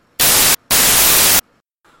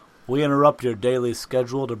We interrupt your daily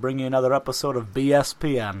schedule to bring you another episode of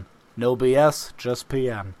BSPN. No BS, just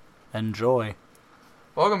PN. Enjoy.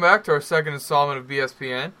 Welcome back to our second installment of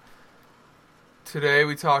BSPN. Today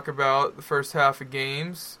we talk about the first half of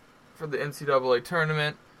games for the NCAA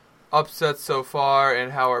tournament, upsets so far,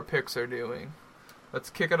 and how our picks are doing.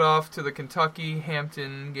 Let's kick it off to the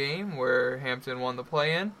Kentucky-Hampton game, where Hampton won the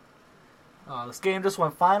play-in. This game just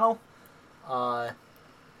went final.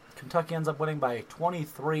 Kentucky ends up winning by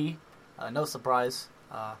 23. No surprise.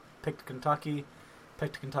 Picked Kentucky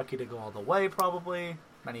to go all the way, probably.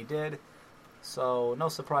 Many did. So, no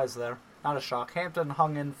surprise there. Not a shock. Hampton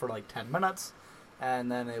hung in for like 10 minutes,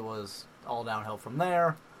 and then it was all downhill from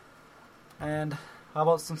there. And how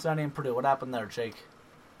about Cincinnati and Purdue? What happened there, Jake?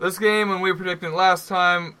 This game, when we predicted it last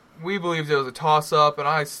time, we believed it was a toss-up, and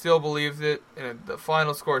I still believed it. And the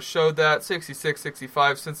final score showed that.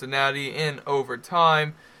 66-65 Cincinnati in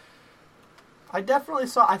overtime. I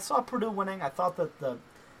saw Purdue winning. I thought that the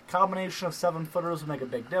combination of 7-footers would make a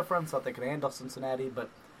big difference, that they could handle Cincinnati. But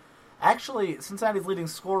actually, Cincinnati's leading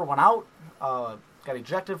scorer went out, got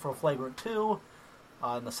ejected for a flagrant 2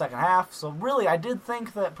 in the second half. So really, I did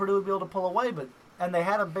think that Purdue would be able to pull away, and they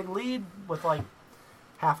had a big lead with like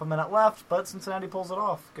half a minute left, but Cincinnati pulls it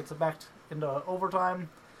off, gets it back into overtime,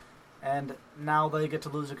 and now they get to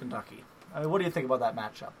lose to Kentucky. I mean, what do you think about that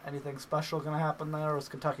matchup? Anything special going to happen there, or is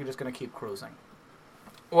Kentucky just going to keep cruising?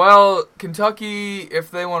 Well, Kentucky, if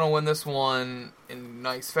they want to win this one in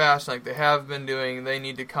nice fashion like they have been doing, they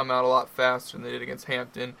need to come out a lot faster than they did against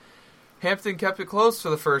Hampton. Hampton kept it close for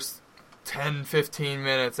the first 10-15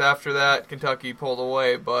 minutes. After that, Kentucky pulled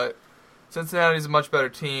away, but Cincinnati's a much better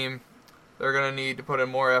team. They're going to need to put in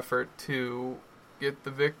more effort to get the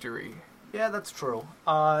victory. Yeah, that's true.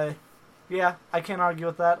 Yeah, I can't argue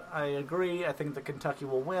with that. I agree. I think that Kentucky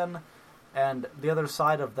will win. And the other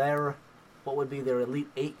side of their, what would be their Elite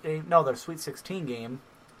 8 game? No, their Sweet 16 game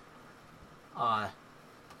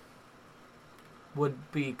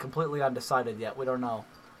would be completely undecided yet. We don't know.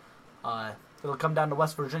 It'll come down to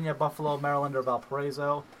West Virginia, Buffalo, Maryland, or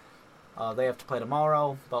Valparaiso. They have to play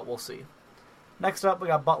tomorrow, but we'll see. Next up, we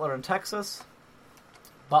got Butler and Texas.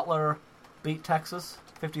 Butler beat Texas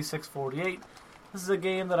 56-48. This is a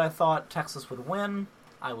game that I thought Texas would win.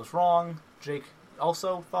 I was wrong. Jake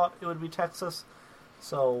also thought it would be Texas.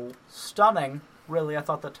 So, stunning, really. I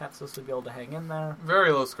thought that Texas would be able to hang in there.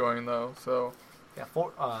 Very low scoring, though. So, yeah,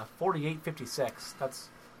 48-56. That's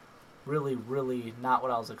really, really not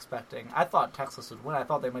what I was expecting. I thought Texas would win. I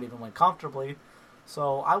thought they might even win comfortably.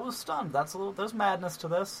 So, I was stunned. There's madness to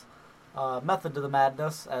this. Method to the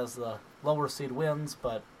madness as the lower seed wins,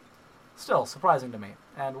 but still surprising to me.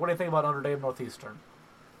 And what do you think about Notre Dame Northeastern?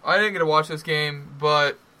 I didn't get to watch this game,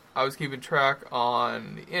 but I was keeping track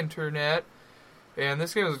on the internet. And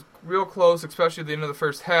this game was real close, especially at the end of the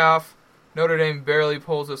first half. Notre Dame barely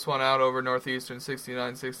pulls this one out over Northeastern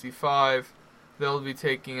 69-65. They'll be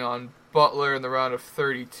taking on Butler in the round of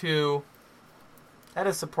 32. That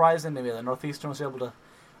is surprising to me that Northeastern was able to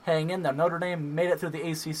hang in there. Notre Dame made it through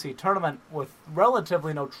the ACC tournament with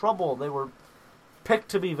relatively no trouble. They were picked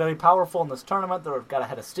to be very powerful in this tournament. They've got a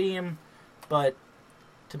head of steam. But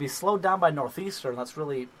to be slowed down by Northeastern, that's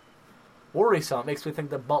really worrisome. It makes me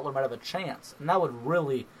think that Butler might have a chance. And that would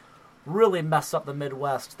really, really mess up the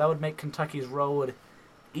Midwest. That would make Kentucky's road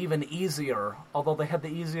even easier. Although they had the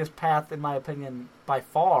easiest path, in my opinion, by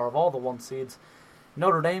far, of all the 1 seeds.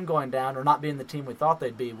 Notre Dame going down, or not being the team we thought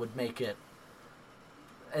they'd be, would make it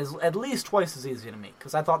at least twice as easy to me,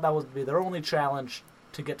 because I thought that would be their only challenge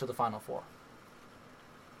to get to the Final Four.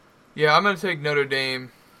 Yeah, I'm going to take Notre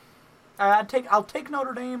Dame. I'll take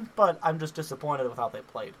Notre Dame, but I'm just disappointed with how they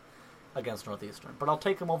played against Northeastern. But I'll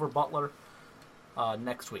take them over Butler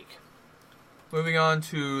next week. Moving on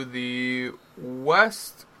to the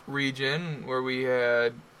West region, where we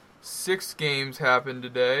had 6 games happen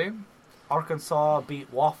today. Arkansas beat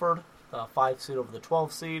Wofford, the 5 seed over the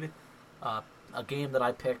 12 seed. A game that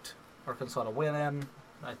I picked Arkansas to win in.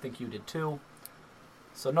 I think you did too.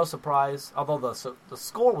 So no surprise. Although the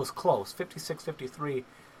score was close, 56-53.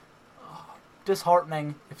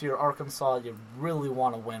 Disheartening. If you're Arkansas, you really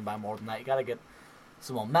want to win by more than that. You got to get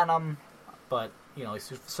some momentum. But, you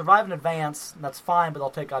survive in advance, and that's fine. But they'll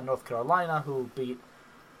take on North Carolina, who beat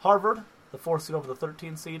Harvard, the 4 seed over the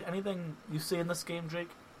 13 seed. Anything you see in this game,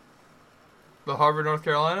 Jake? The Harvard, North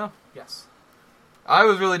Carolina? Yes. I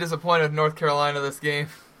was really disappointed with North Carolina this game.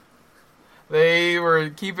 They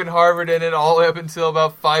were keeping Harvard in it all the way up until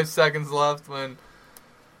about 5 seconds left when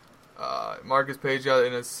Marcus Page got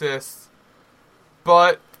an assist.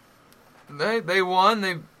 But they won.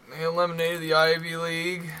 They eliminated the Ivy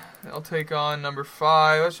League. They'll take on number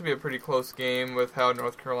 5. That should be a pretty close game with how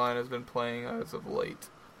North Carolina has been playing as of late.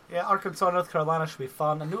 Yeah, Arkansas, North Carolina should be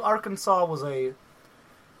fun. I knew Arkansas was they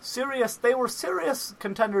were serious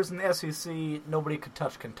contenders in the SEC. Nobody could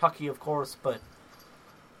touch Kentucky, of course, but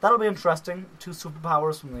that'll be interesting. 2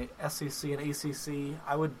 superpowers from the SEC and ACC.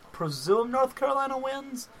 I would presume North Carolina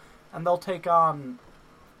wins, and they'll take on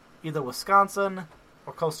either Wisconsin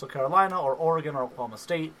or Coastal Carolina or Oregon or Oklahoma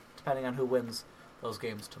State, depending on who wins those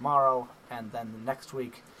games tomorrow and then next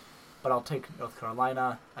week. But I'll take North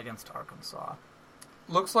Carolina against Arkansas.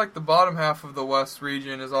 Looks like the bottom half of the West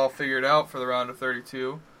region is all figured out for the round of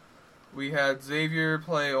 32. We had Xavier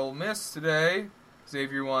play Ole Miss today.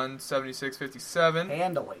 Xavier won 76-57.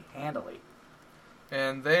 Handily.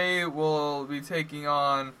 And they will be taking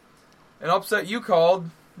on an upset you called,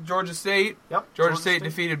 Georgia State. Yep. Georgia State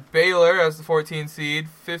defeated Baylor as the 14 seed,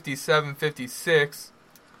 57-56.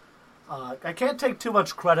 I can't take too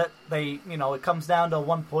much credit. It comes down to a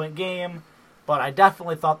 1-point game, but I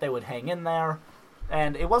definitely thought they would hang in there.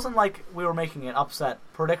 And it wasn't like we were making an upset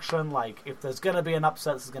prediction, like if there's going to be an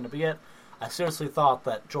upset, this is going to be it. I seriously thought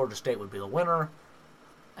that Georgia State would be the winner,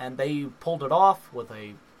 and they pulled it off with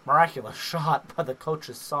a miraculous shot by the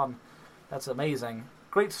coach's son. That's amazing.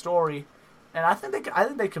 Great story. And I think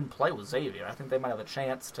they can play with Xavier. I think they might have a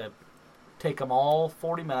chance to take them all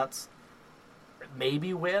 40 minutes,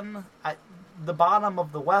 maybe win. The bottom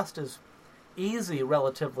of the West is easy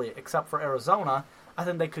relatively, except for Arizona. I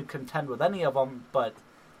think they could contend with any of them, but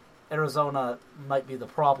Arizona might be the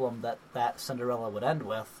problem that Cinderella would end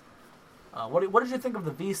with. What did you think of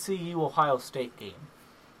the VCU-Ohio State game?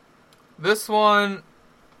 This one,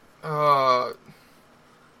 I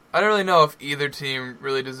don't really know if either team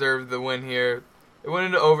really deserved the win here. It went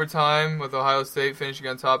into overtime with Ohio State finishing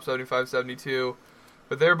on top 75-72,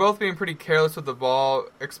 but they were both being pretty careless with the ball,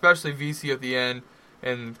 especially VCU at the end.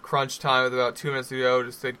 In crunch time with about 2 minutes to go,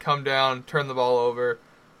 just they'd come down, turn the ball over,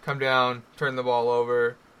 come down, turn the ball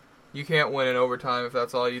over. You can't win in overtime if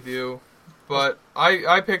that's all you do. But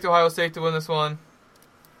I picked Ohio State to win this one.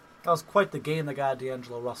 That was quite the game that got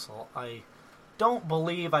D'Angelo Russell. I don't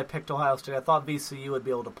believe I picked Ohio State. I thought VCU would be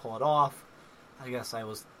able to pull it off. I guess I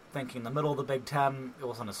was thinking the middle of the Big Ten, it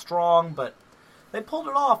wasn't as strong, but they pulled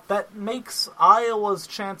it off. That makes Iowa's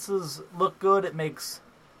chances look good. It makes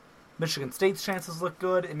Michigan State's chances look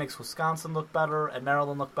good. It makes Wisconsin look better and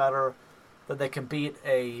Maryland look better. That they can beat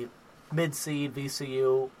a mid-seed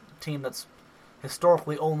VCU team that's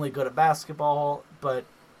historically only good at basketball. But,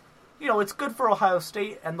 it's good for Ohio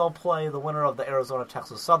State, and they'll play the winner of the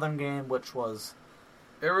Arizona-Texas Southern game, which was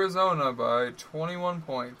Arizona by 21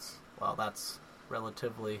 points. Well, that's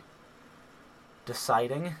relatively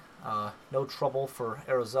deciding. No trouble for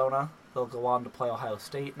Arizona. They'll go on to play Ohio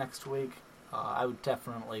State next week. I would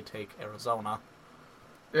definitely take Arizona.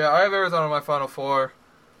 Yeah, I have Arizona in my Final Four.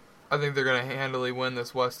 I think they're going to handily win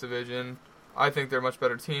this West Division. I think they're a much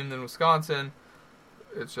better team than Wisconsin.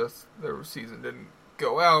 It's just their season didn't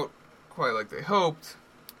go out quite like they hoped.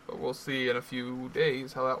 But we'll see in a few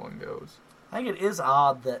days how that one goes. I think it is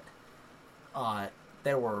odd that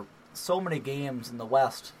there were so many games in the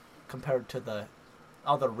West compared to the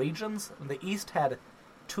other regions. The East had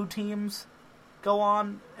 2 teams go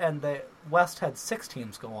on, and the West had 6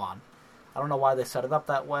 teams go on. I don't know why they set it up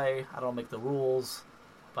that way. I don't make the rules,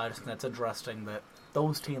 but I just think that's interesting that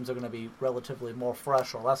those teams are going to be relatively more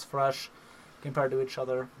fresh or less fresh compared to each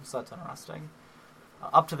other, so that's interesting.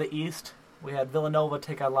 Up to the East, we had Villanova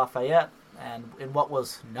take on Lafayette, and in what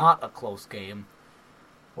was not a close game,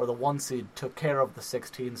 where the 1 seed took care of the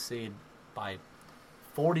 16 seed by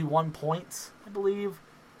 41 points, I believe.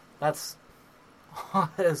 That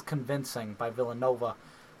is convincing by Villanova,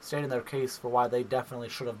 stating their case for why they definitely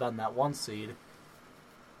should have been that 1 seed.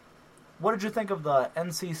 What did you think of the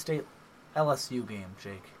NC State LSU game,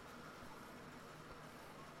 Jake?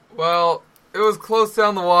 Well, it was close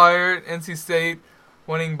down the wire. NC State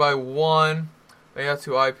winning by 1. That's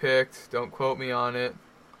who I picked. Don't quote me on it.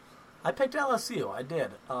 I picked LSU. I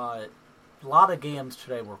did. A lot of games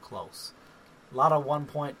today were close. A lot of 1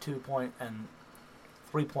 point, 2 point, and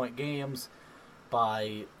 3 point games.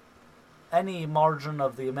 By any margin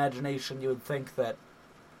of the imagination, you would think that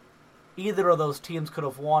either of those teams could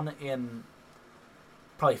have won in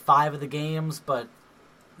probably 5 of the games. But,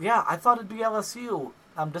 yeah, I thought it'd be LSU.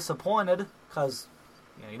 I'm disappointed because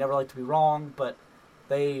you never like to be wrong, but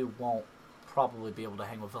they won't probably be able to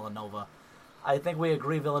hang with Villanova. I think we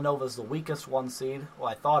agree Villanova's the weakest 1 seed. Well,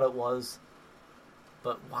 I thought it was.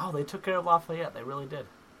 But, wow, they took care of Lafayette. They really did.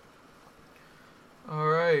 All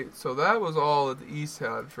right, so that was all that the East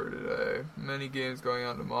had for today. Many games going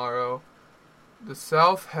on tomorrow. the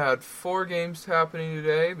South had 4 games happening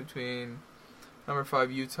today between number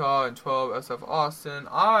 5 Utah and 12 SF Austin.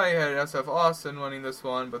 I had SF Austin winning this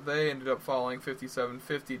one, but they ended up falling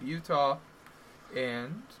 57-50 to Utah.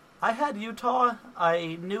 And I had Utah.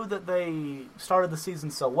 I knew that they started the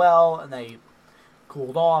season so well, and they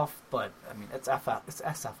cooled off, but, I mean, it's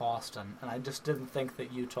SF Austin, and I just didn't think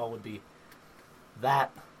that Utah would be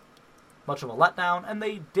that much of a letdown, and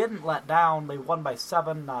they didn't let down. They won by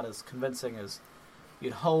 7, not as convincing as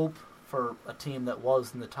you'd hope for a team that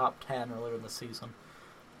was in the top 10 earlier in the season.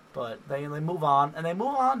 But they move on, and they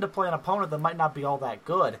move on to play an opponent that might not be all that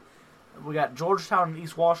good. We got Georgetown and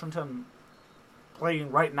East Washington playing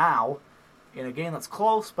right now in a game that's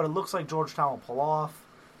close, but it looks like Georgetown will pull off.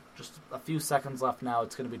 Just a few seconds left now.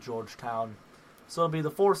 It's going to be Georgetown. So it'll be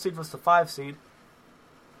the 4 seed versus the 5 seed.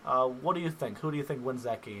 What do you think? Who do you think wins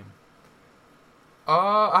that game?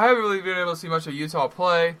 I haven't really been able to see much of Utah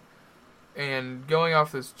play. And going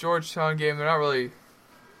off this Georgetown game, they're not really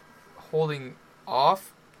holding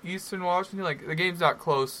off Eastern Washington. Like, the game's not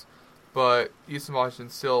close, but Eastern Washington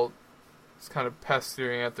still is kind of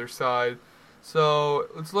pestering at their side. So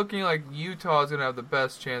it's looking like Utah is going to have the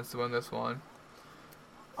best chance to win this one.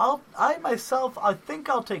 I think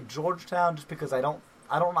I'll take Georgetown just because I don't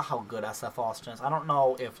know how good SF Austin is. I don't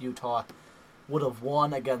know if Utah would have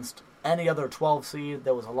won against any other 12 seed.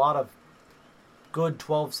 There was a lot of good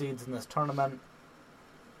 12 seeds in this tournament.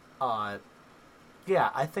 Yeah,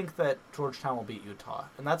 I think that Georgetown will beat Utah.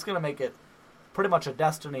 And that's going to make it pretty much a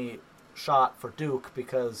destiny shot for Duke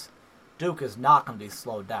because Duke is not going to be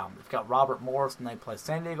slowed down. They've got Robert Morris and they play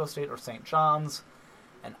San Diego State or St. John's.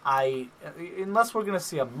 And unless we're going to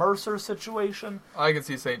see a Mercer situation, I can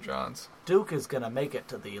see St. John's. Duke is going to make it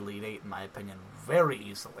to the Elite Eight, in my opinion, very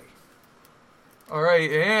easily. All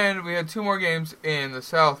right, and we had 2 more games in the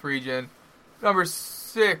South region. Number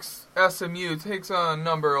 6, SMU takes on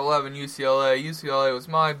number 11, UCLA. UCLA was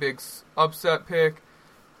my big upset pick,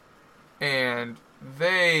 and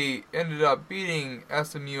they ended up beating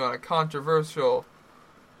SMU on a controversial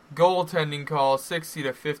goaltending call,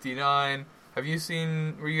 60-59.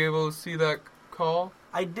 Were you able to see that call?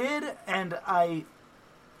 I did, and the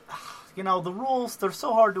rules, they're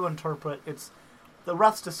so hard to interpret. It's the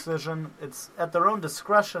ref's decision. It's at their own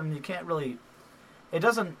discretion. You can't really, it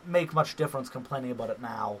doesn't make much difference complaining about it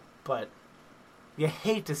now, but you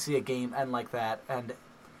hate to see a game end like that, and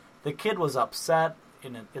the kid was upset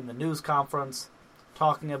in the news conference,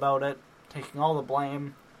 talking about it, taking all the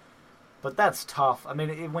blame. But that's tough. I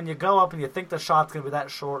mean, when you go up and you think the shot's going to be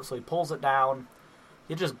that short, so he pulls it down,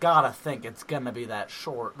 you just got to think it's going to be that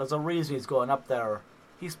short. There's a reason he's going up there.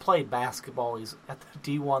 He's played basketball. He's at the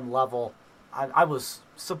D1 level. I was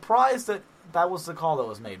surprised that was the call that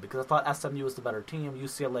was made because I thought SMU was the better team.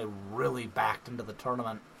 UCLA really backed into the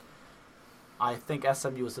tournament. I think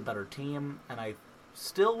SMU is the better team, and I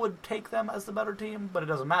still would take them as the better team, but it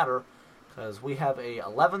doesn't matter because we have a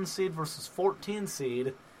 11 seed versus 14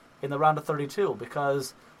 seed in the round of 32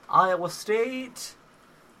 because Iowa State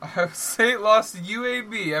lost to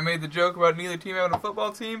UAB. I made the joke about neither team having a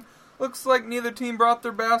football team. Looks like neither team brought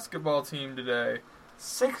their basketball team today.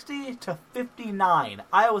 60-59.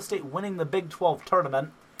 Iowa State winning the Big 12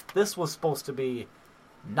 tournament. This was supposed to be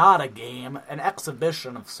not a game, an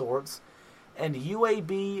exhibition of sorts. And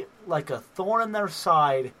UAB, like a thorn in their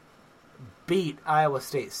side, beat Iowa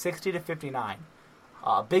State 60-59.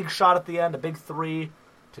 A big shot at the end, a big 3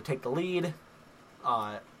 to take the lead,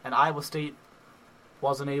 and Iowa State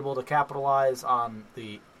wasn't able to capitalize on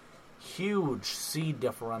the huge seed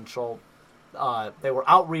differential. They were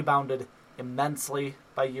out-rebounded immensely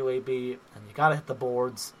by UAB, and you got to hit the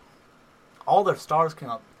boards. All their stars came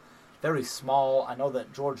up very small. I know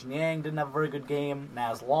that George Niang didn't have a very good game.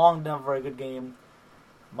 Naz Long didn't have a very good game.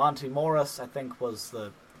 Monty Morris, I think, was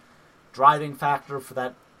the driving factor for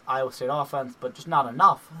that Iowa State offense, but just not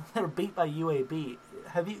enough. They were beat by UAB.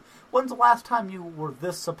 When's the last time you were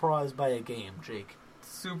this surprised by a game, Jake?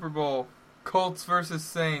 Super Bowl. Colts versus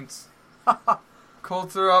Saints.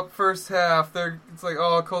 Colts are up first half. It's like,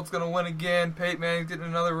 oh, Colts going to win again. Peyton Manning's getting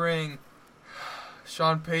another ring.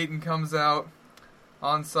 Sean Payton comes out.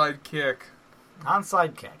 Onside kick.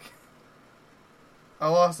 Onside kick. I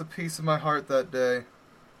lost a piece of my heart that day.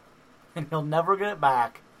 And he'll never get it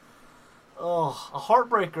back. Oh, a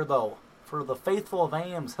heartbreaker, though. For the faithful of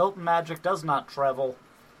Ames, Hilton Magic does not travel.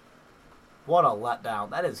 What a letdown.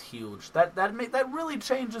 That is huge. That really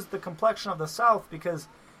changes the complexion of the South because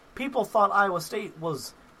people thought Iowa State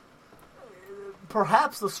was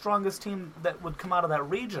perhaps the strongest team that would come out of that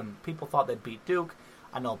region. People thought they'd beat Duke.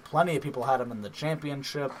 I know plenty of people had them in the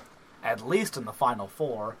championship, at least in the Final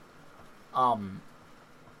Four.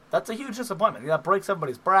 that's a huge disappointment. That breaks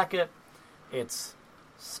everybody's bracket. It's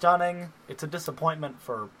stunning. It's a disappointment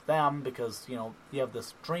for them because, you have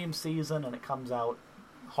this dream season and it comes out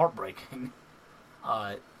heartbreaking.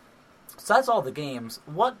 So that's all the games.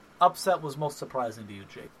 What upset was most surprising to you,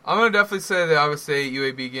 Jake? I'm going to definitely say the Iowa State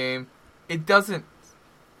UAB game. It doesn't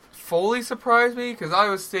fully surprise me because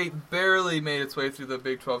Iowa State barely made its way through the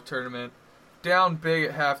Big 12 tournament. Down big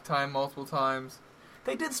at halftime multiple times.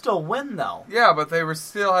 They did still win, though. Yeah, but they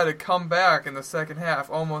still had to come back in the second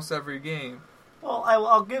half almost every game. Well,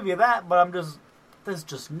 I'll give you that, but there's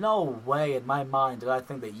just no way in my mind that I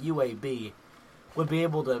think that UAB would be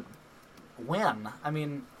able to win. I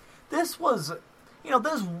mean, this was,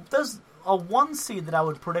 there's a 1 seed that I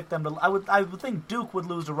would predict them to. I would think Duke would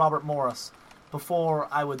lose to Robert Morris before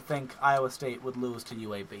I would think Iowa State would lose to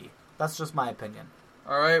UAB. That's just my opinion.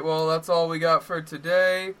 All right, well, that's all we got for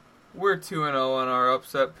today. We're 2-0 on our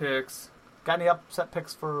upset picks. Got any upset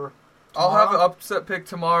picks for tomorrow? I'll have an upset pick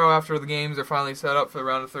tomorrow after the games are finally set up for the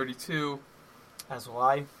round of 32. As will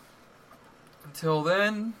I. Until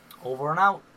then, over and out.